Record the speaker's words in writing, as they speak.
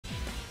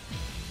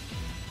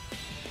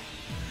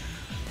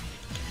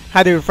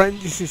Hi there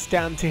friends, this is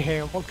Dante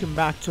here. Welcome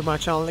back to my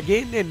channel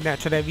again, and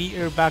today we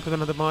are back with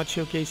another mod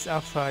showcase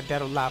of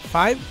DOA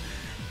 5.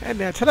 And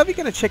today we're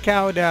gonna check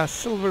out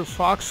Silver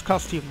Fox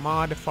costume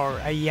mod for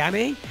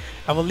Ayane.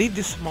 I will leave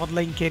this mod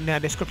link in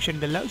description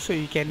below so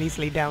you can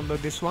easily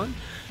download this one.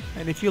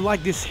 And if you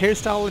like this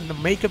hairstyle in the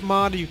makeup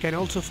mod, you can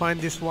also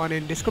find this one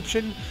in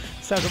description.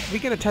 So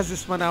we're gonna test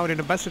this one out in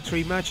a best of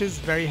 3 matches,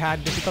 very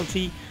hard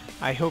difficulty.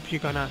 I hope you're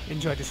gonna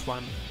enjoy this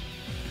one.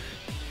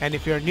 And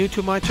if you're new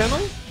to my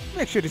channel,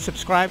 make sure to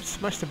subscribe,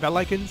 smash the bell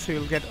icon so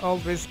you'll get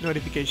always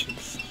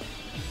notifications.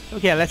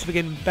 Okay, let's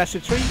begin best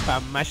of 3 by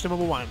match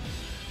number 1.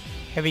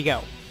 Here we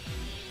go.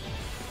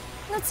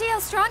 Let's see how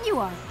strong you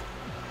are.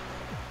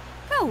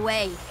 Go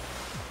away.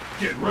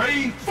 Get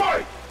ready,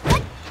 fight!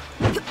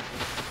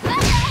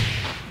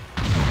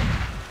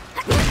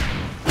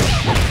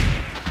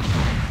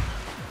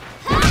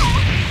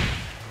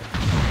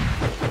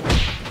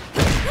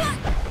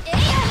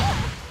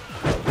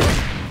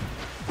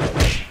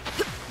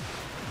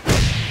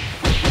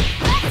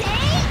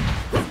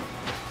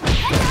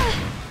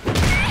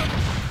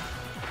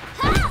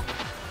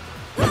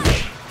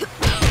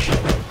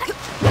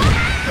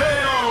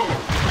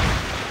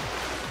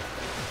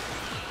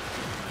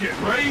 Get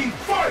ready,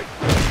 fight!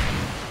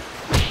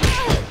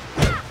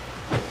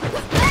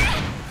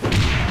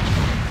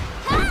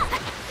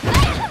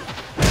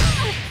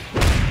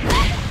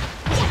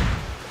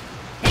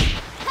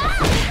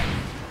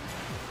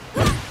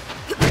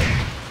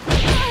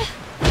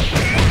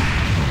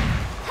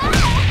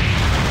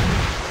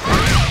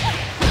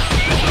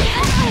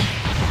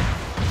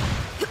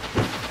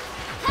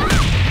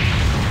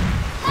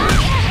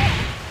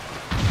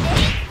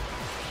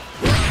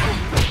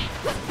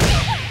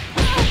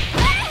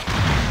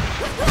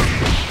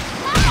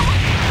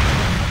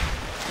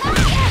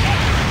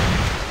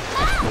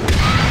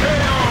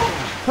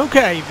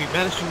 Okay, we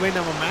managed to win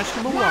our match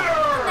number 1.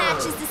 The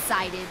match is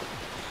decided.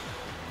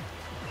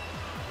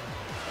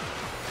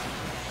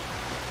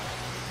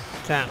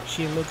 Damn,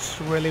 she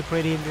looks really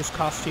pretty in this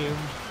costume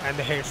and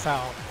the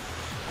hairstyle.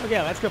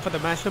 Okay, let's go for the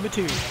match number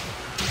 2.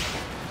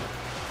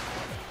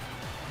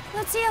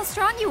 Let's see how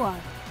strong you are.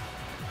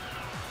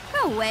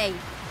 Go away.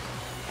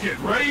 Get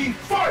ready,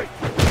 fight!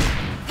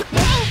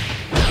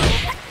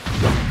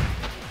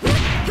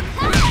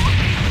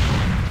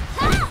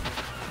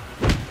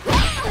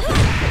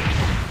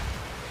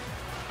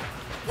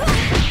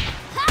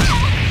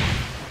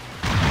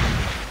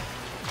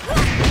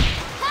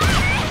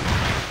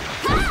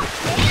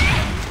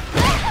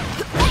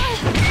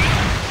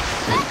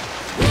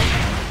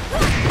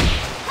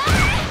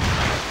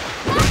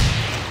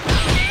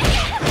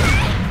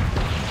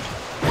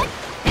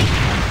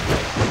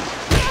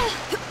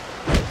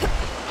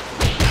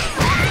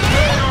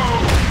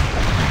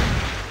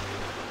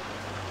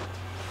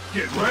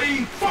 Get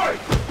ready, fight!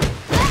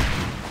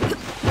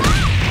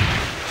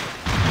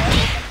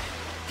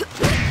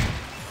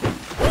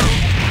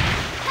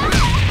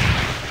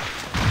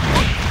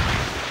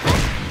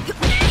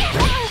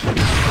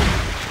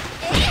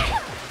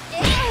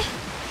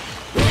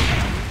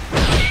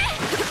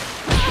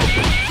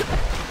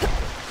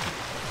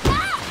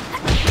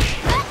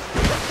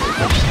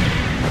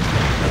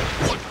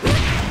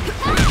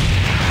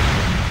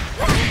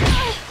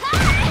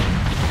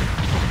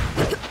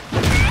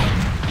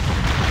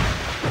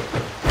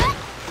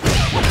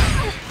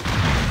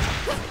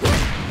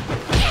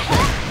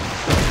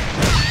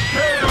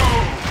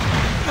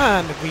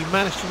 And we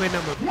managed to win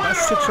our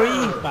best of 3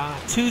 by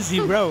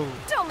 2-0.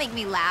 Don't make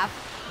me laugh.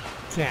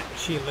 Damn,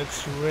 she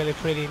looks really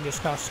pretty in this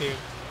costume.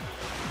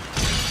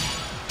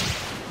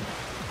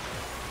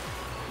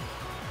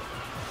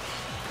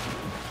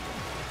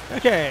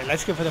 Okay,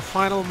 let's go for the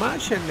final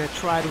match and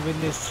try to win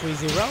this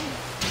 3-0.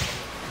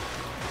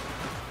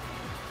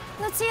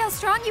 Let's see how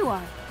strong you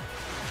are.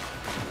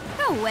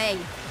 Go away.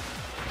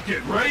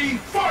 Get ready,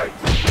 fight!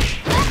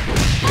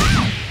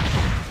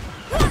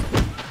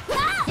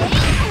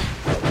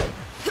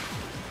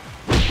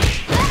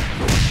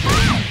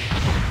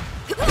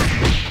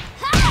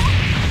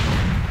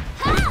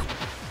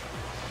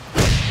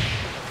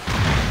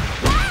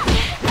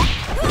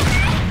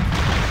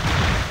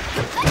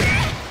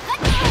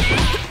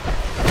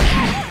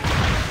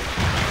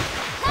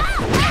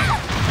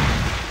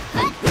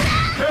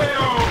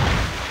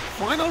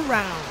 Final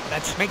round,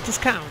 let's make this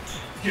count.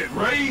 Get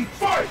ready,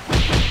 fight!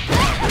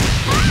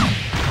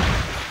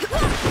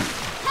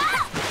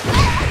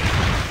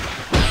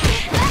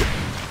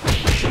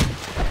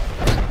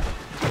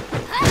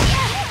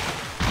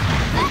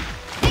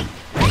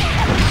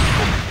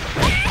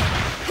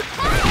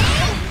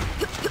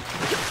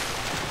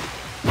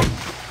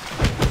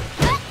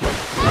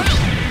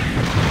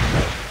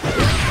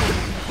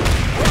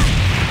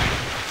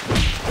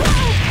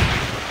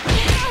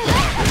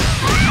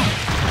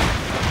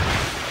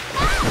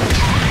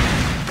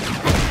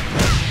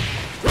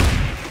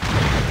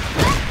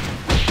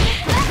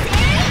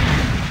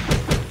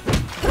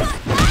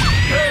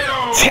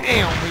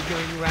 Damn, we're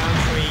going round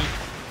 3.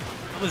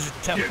 That was a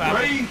tough Get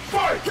battle. ready,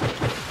 fight!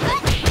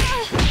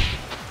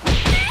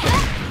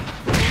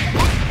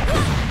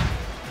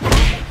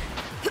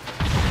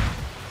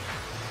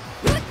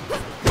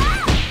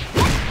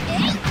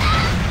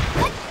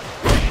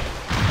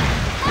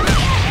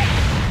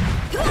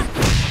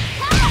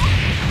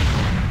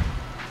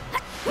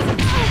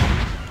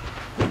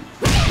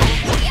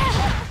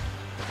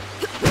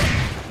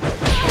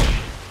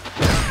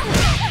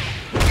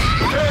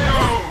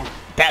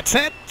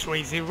 That's it,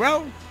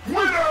 3-0.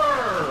 Winner!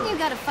 You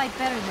gotta fight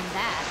better than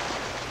that.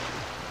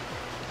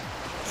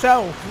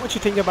 So, what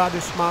you think about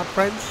this mod,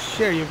 friends?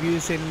 Share your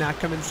views in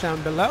comments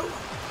down below.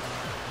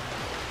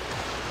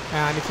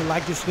 And if you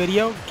like this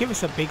video, give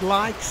us a big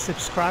like,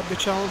 subscribe to the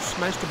channel,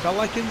 smash the bell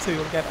icon so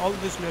you'll get all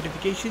of these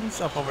notifications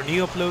of our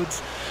new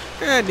uploads.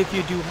 And if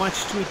you do much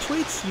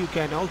tweets, you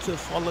can also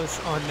follow us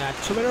on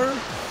Twitter.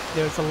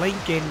 There's a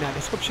link in the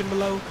description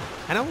below.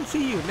 And I will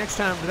see you next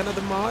time with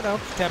another mod of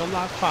Dead or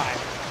Alive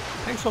 5.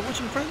 Thanks for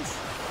watching,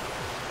 friends.